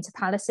entry into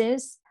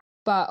palaces,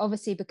 but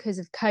obviously because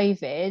of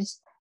COVID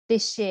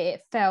this year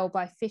it fell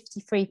by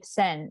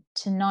 53%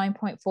 to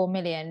 9.4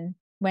 million,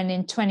 when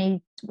in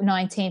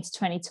 2019 to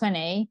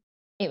 2020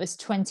 it was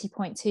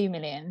 20.2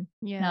 million.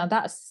 Yeah. Now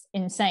that's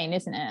insane,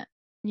 isn't it?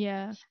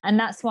 Yeah. And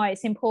that's why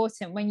it's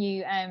important when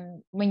you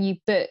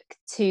book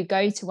to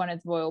go to one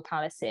of the royal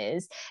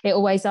palaces, it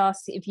always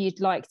asks if you'd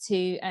like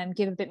to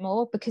give a bit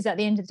more, because at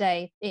the end of the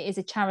day it is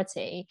a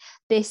charity.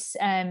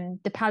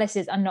 The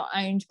palaces are not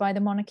owned by the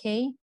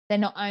monarchy, they're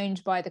not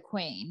owned by the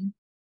Queen,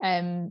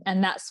 and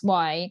that's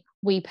why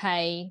we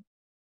pay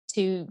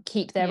to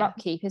keep their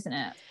upkeep, isn't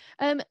it?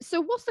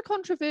 So what's the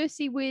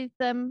controversy with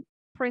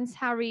Prince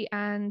Harry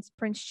and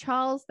Prince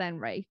Charles then,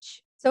 Rach?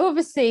 So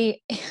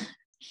obviously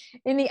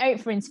in the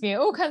Oprah interview, it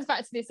all comes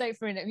back to this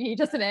Oprah interview,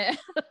 doesn't it?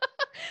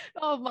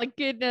 Oh my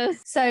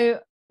goodness. So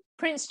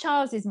Prince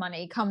Charles's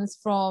money comes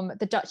from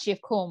the Duchy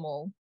of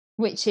Cornwall,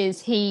 which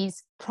is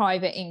his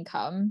private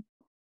income.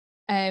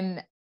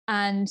 And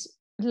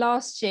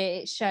last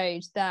year it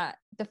showed that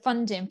the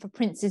funding for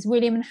Princes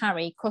William and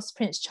Harry cost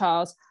Prince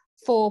Charles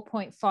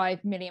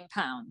 £4.5 million,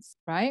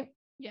 right?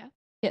 Yeah.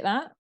 Get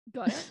that?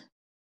 Got it.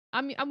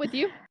 I'm with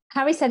you.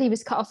 Harry said he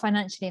was cut off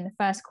financially in the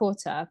first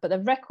quarter, but the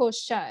records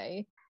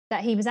show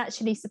that he was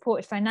actually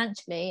supported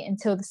financially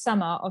until the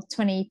summer of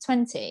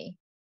 2020.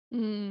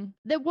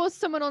 There was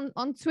someone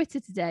on Twitter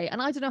today,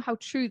 and I don't know how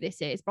true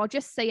this is, but I'll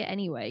just say it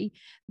anyway.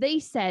 They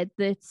said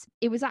that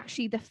it was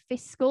actually the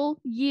fiscal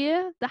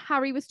year that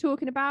Harry was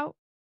talking about,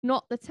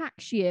 not the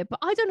tax year. But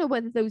I don't know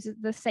whether those are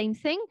the same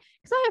thing,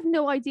 because I have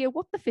no idea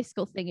what the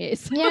fiscal thing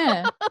is.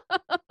 Yeah.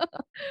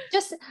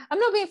 Just, I'm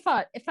not being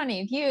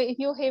funny. If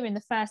you're here in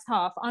the first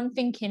half, I'm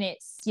thinking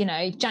it's,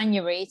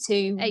 January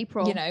to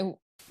April.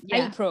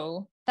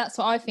 April. That's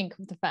what I think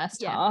of the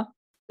first half.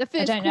 The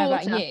first I don't quarter,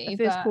 know about you.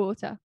 The first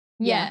quarter.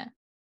 Yeah.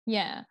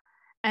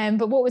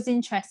 But what was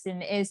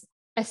interesting is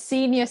a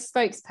senior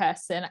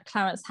spokesperson at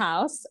Clarence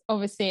House.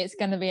 Obviously, it's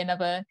going to be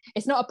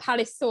it's not a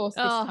palace source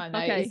this time, though.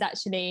 Okay. It's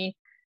actually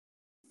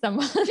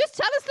someone. Just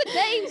tell us the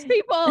names,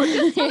 people.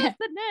 Just tell us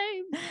the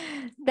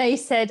names. They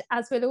said,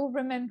 as we'll all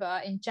remember,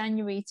 in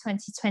January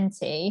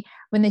 2020,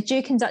 when the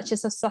Duke and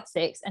Duchess of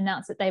Sussex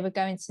announced that they were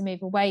going to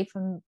move away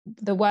from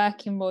the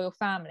working royal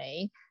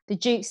family, the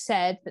Duke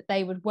said that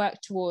they would work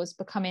towards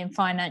becoming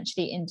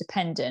financially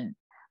independent,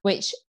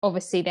 which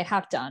obviously they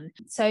have done.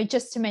 So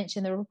just to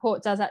mention, the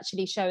report does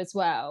actually show as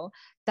well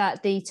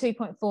that the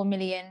 2.4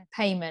 million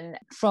payment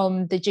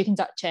from the Duke and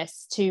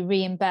Duchess to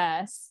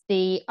reimburse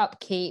the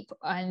upkeep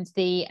and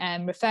the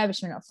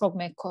refurbishment of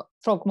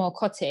Frogmore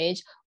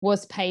Cottage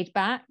was paid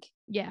back.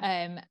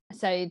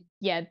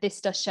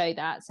 This does show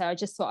that. So I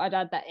just thought I'd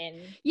add that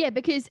in. Yeah,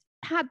 because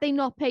had they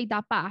not paid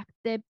that back,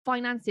 their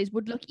finances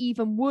would look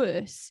even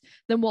worse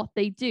than what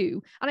they do.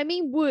 And I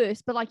mean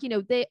worse, but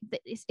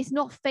it's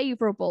not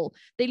favourable.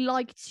 They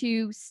like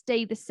to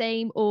stay the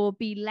same or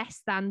be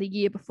less than the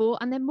year before,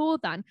 and they're more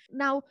than.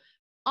 Now,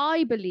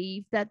 I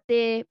believe that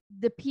the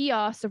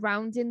PR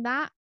surrounding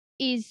that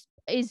is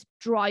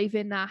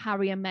driving that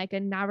Harry and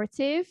Meghan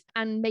narrative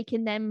and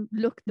making them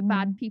look the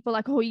bad people,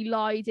 like, oh, he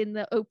lied in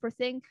the Oprah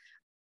thing.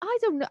 I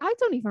don't know. I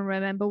don't even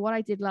remember what I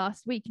did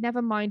last week.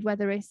 Never mind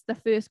whether it's the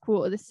first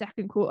quarter, the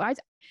second quarter.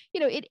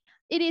 It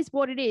is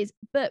what it is.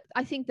 But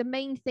I think the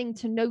main thing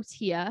to note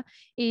here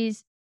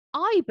is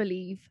I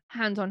believe,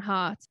 hand on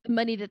heart, the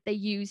money that they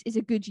use is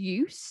a good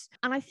use.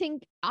 And I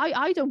think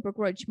I don't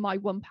begrudge my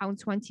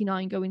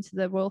 £1.29 going to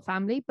the royal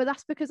family, but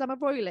that's because I'm a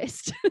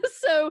royalist.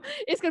 So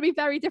it's going to be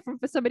very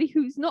different for somebody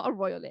who's not a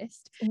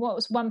royalist. What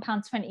was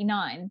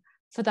 £1.29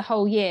 for the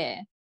whole year?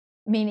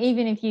 I mean,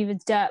 even if you were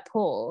dirt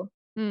poor,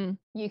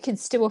 you could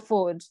still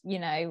afford,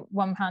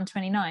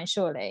 £1.29,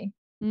 surely.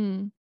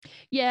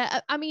 Yeah,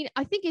 I mean,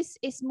 I think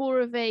it's more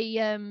of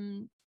a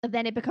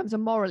then it becomes a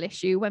moral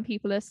issue when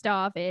people are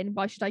starving.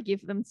 Why should I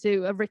give them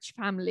to a rich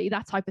family?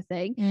 That type of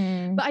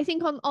thing. But I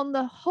think on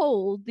the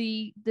whole,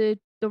 the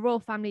royal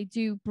family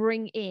do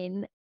bring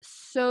in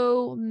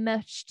so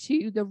much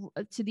to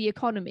the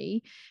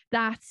economy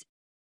that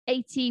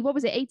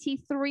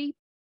 83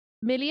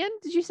 million,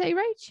 did you say,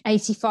 Rach?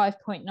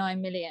 85.9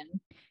 million.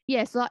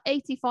 Yeah, so that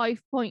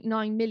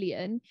 85.9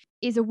 million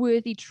is a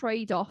worthy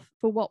trade-off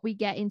for what we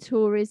get in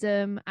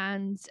tourism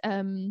and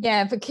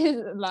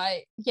because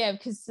I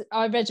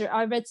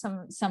read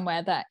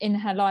somewhere that in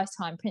her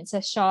lifetime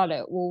Princess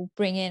Charlotte will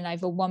bring in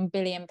over £1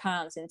 billion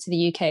into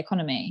the UK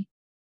economy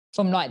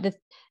from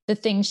the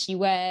things she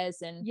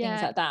wears and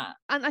things like that.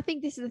 And I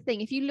think this is the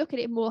thing, if you look at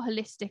it more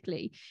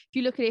holistically, if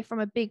you look at it from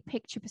a big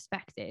picture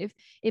perspective,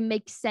 it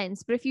makes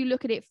sense. But if you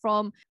look at it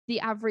from the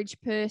average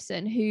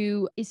person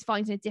who is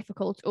finding it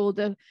difficult, or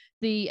the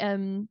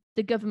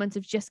government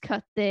have just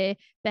cut their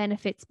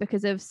benefits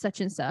because of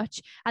such and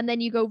such, and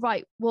then you go,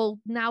 right, well,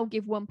 now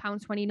give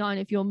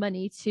 £1.29 of your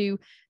money to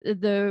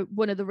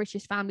one of the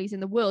richest families in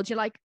the world, you're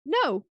like,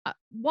 no,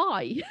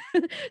 why?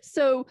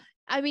 So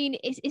I mean,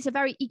 it's a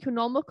very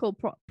economical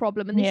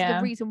problem. And this is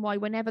the reason why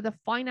whenever the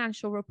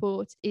financial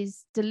report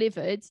is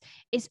delivered,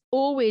 it's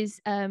always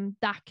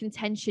that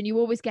contention. You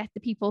always get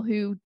the people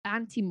who are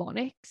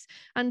anti-monarchs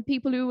and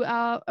people who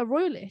are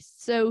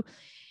royalists. So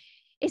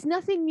it's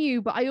nothing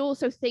new, but I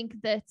also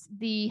think that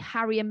the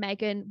Harry and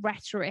Meghan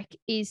rhetoric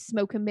is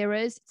smoke and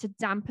mirrors to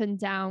dampen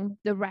down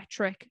the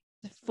rhetoric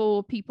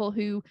for people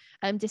who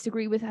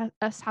disagree with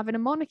us having a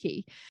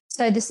monarchy.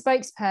 So the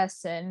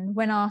spokesperson,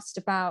 when asked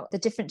about the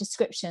different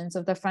descriptions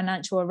of the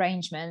financial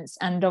arrangements,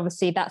 and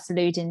obviously that's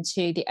alluding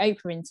to the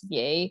Oprah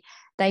interview,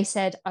 they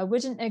said, I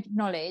wouldn't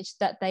acknowledge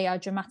that they are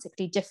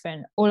dramatically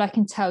different. All I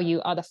can tell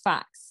you are the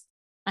facts.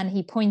 And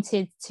he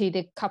pointed to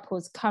the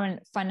couple's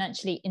current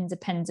financially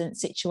independent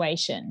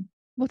situation.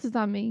 What does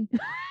that mean? I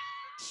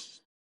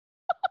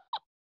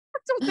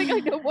don't think I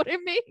know what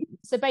it means.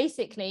 So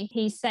basically,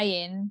 he's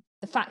saying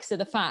the facts are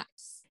the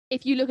facts.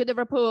 If you look at the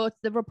report's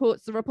the report.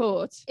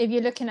 If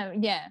you're looking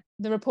at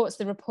the report's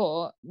the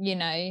report, you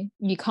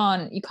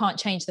can't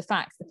change the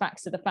facts. The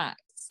facts are the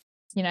facts.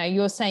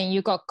 You're saying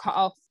you got cut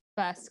off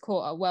first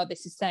quarter. Well,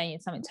 this is saying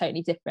something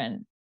totally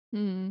different.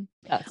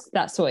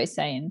 That's what it's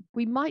saying.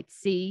 We might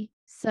see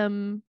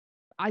some,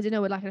 I don't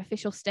know, like an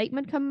official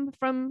statement come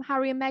from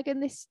Harry and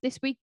Meghan this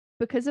week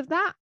because of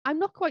that. I'm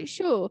not quite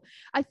sure.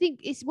 I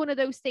think it's one of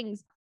those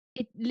things.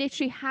 It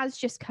literally has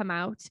just come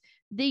out.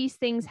 These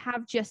things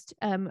have just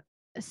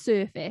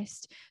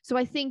surfaced. So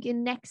I think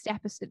in next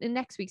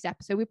week's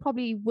episode, we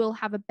probably will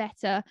have a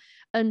better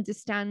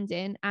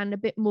understanding and a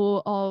bit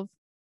more of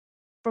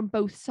from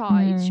both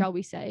sides, shall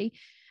we say,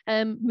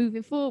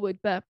 moving forward.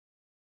 But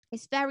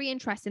it's very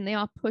interesting. They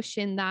are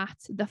pushing that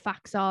the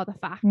facts are the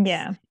facts.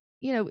 Yeah.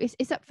 You know,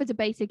 it's up for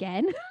debate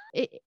again.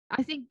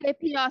 I think their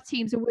PR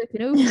teams are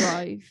working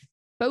overdrive,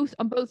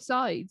 on both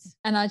sides.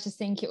 And I just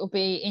think it will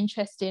be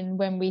interesting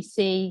when we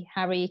see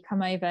Harry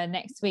come over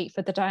next week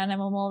for the Diana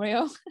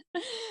Memorial.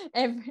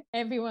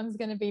 Everyone's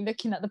going to be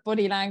looking at the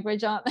body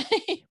language, aren't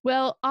they?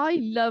 Well, I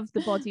love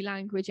the body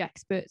language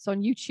experts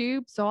on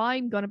YouTube, so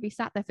I'm going to be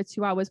sat there for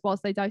 2 hours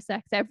whilst they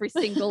dissect every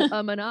single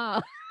and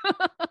ah.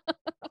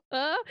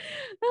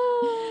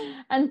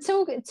 And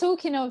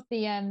talking of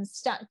the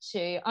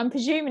statue, I'm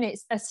presuming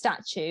it's a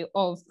statue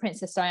of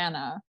Princess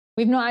Diana.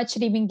 We've not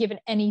actually been given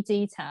any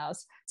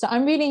details, so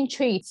I'm really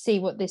intrigued to see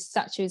what this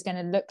statue is going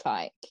to look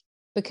like,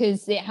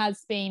 because it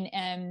has been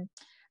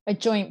a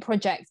joint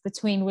project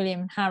between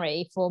William and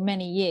Harry for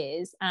many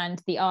years,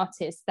 and the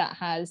artist that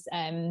has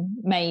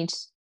made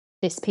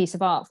this piece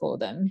of art for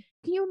them.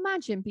 Can you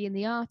imagine being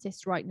the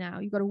artist right now?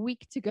 You've got a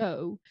week to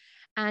go,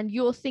 and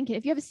you're thinking,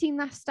 have you ever seen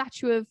that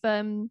statue of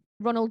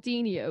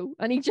Ronaldinho?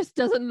 And he just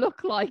doesn't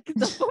look like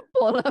the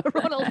footballer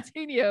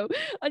Ronaldinho.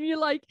 And you're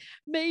like,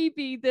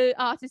 maybe the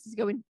artist is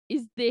going,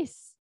 is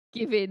this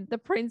giving the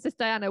Princess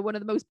Diana, one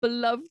of the most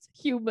beloved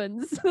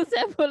humans that's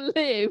ever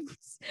lived,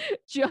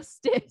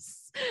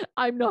 justice?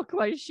 I'm not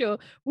quite sure.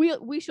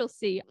 We shall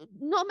see.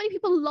 Not many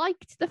people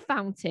liked the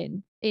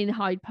fountain in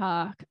Hyde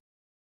Park.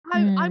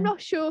 I'm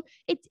not sure.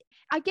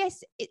 I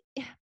guess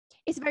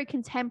it's a very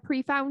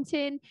contemporary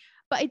fountain,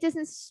 but it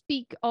doesn't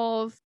speak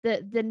of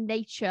the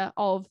nature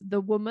of the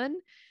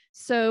woman.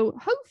 So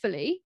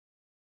hopefully,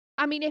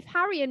 I mean, if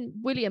Harry and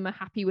William are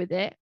happy with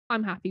it,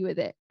 I'm happy with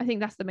it. I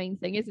think that's the main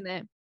thing, isn't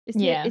it?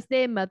 It's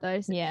their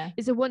mother.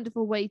 It's a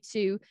wonderful way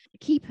to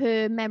keep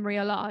her memory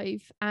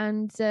alive.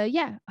 And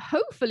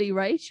hopefully,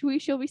 Rach, we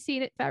shall be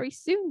seeing it very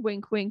soon.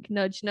 Wink, wink,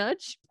 nudge,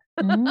 nudge.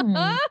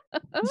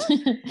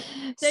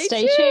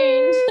 Stay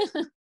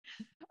tuned.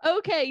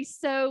 Okay,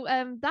 so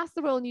that's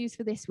the royal news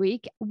for this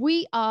week.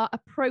 We are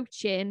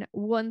approaching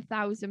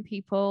 1,000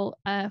 people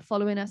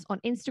following us on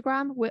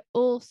Instagram. We're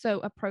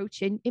also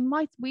approaching, we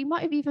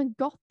might have even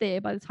got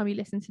there by the time you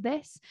listen to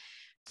this,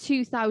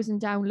 2,000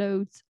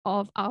 downloads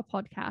of our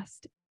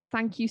podcast.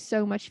 Thank you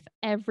so much for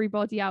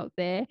everybody out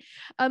there.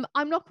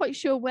 I'm not quite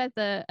sure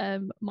whether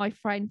my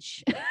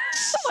French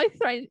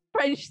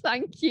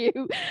thank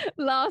you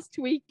last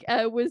week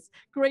was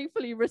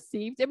gratefully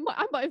received.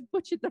 I might have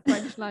butchered the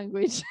French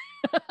language.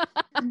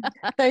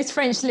 Those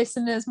French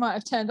listeners might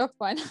have turned off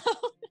by now.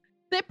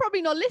 They're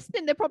probably not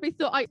listening. They probably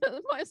thought I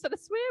might have said a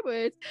swear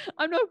word.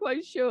 I'm not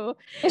quite sure.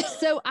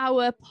 So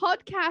our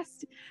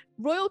podcast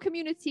Royal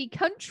Community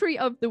Country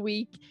of the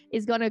Week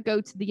is going to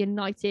go to the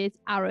United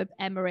Arab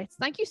Emirates.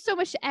 Thank you so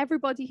much to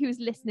everybody who's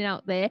listening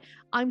out there.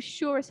 I'm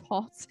sure it's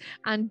hot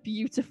and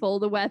beautiful,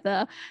 the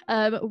weather.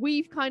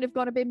 We've kind of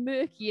gone a bit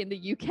murky in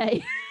the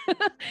UK.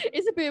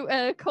 It's a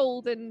bit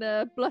cold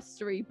and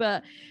blustery,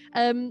 but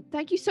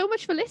thank you so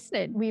much for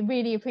listening. We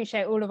really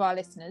appreciate all of our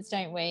listeners,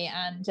 don't we?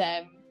 And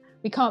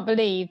we can't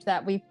believe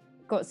that we've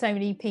got so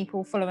many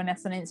people following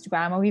us on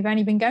Instagram, and we've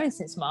only been going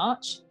since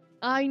March.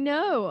 I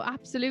know,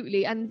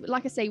 absolutely. And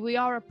like I say, we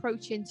are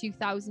approaching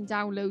 2,000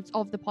 downloads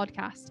of the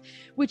podcast,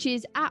 which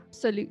is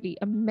absolutely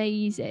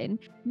amazing.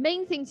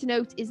 Main thing to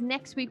note is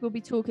next week we'll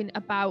be talking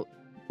about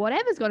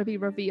whatever's going to be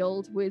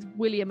revealed with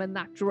William and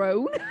that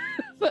drone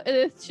for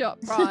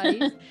Earthshot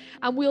Prize.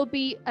 And we'll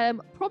be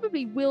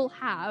probably will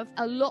have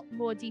a lot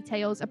more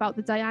details about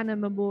the Diana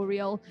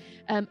Memorial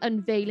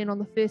unveiling on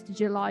the 1st of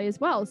July as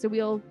well. So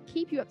we'll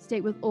keep you up to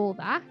date with all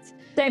that.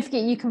 Don't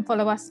forget you can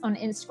follow us on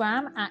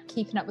Instagram at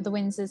Keeping Up With The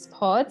Windsors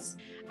Pods.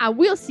 And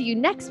we'll see you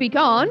next week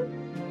on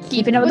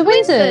Keeping Up With The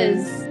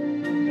Windsors.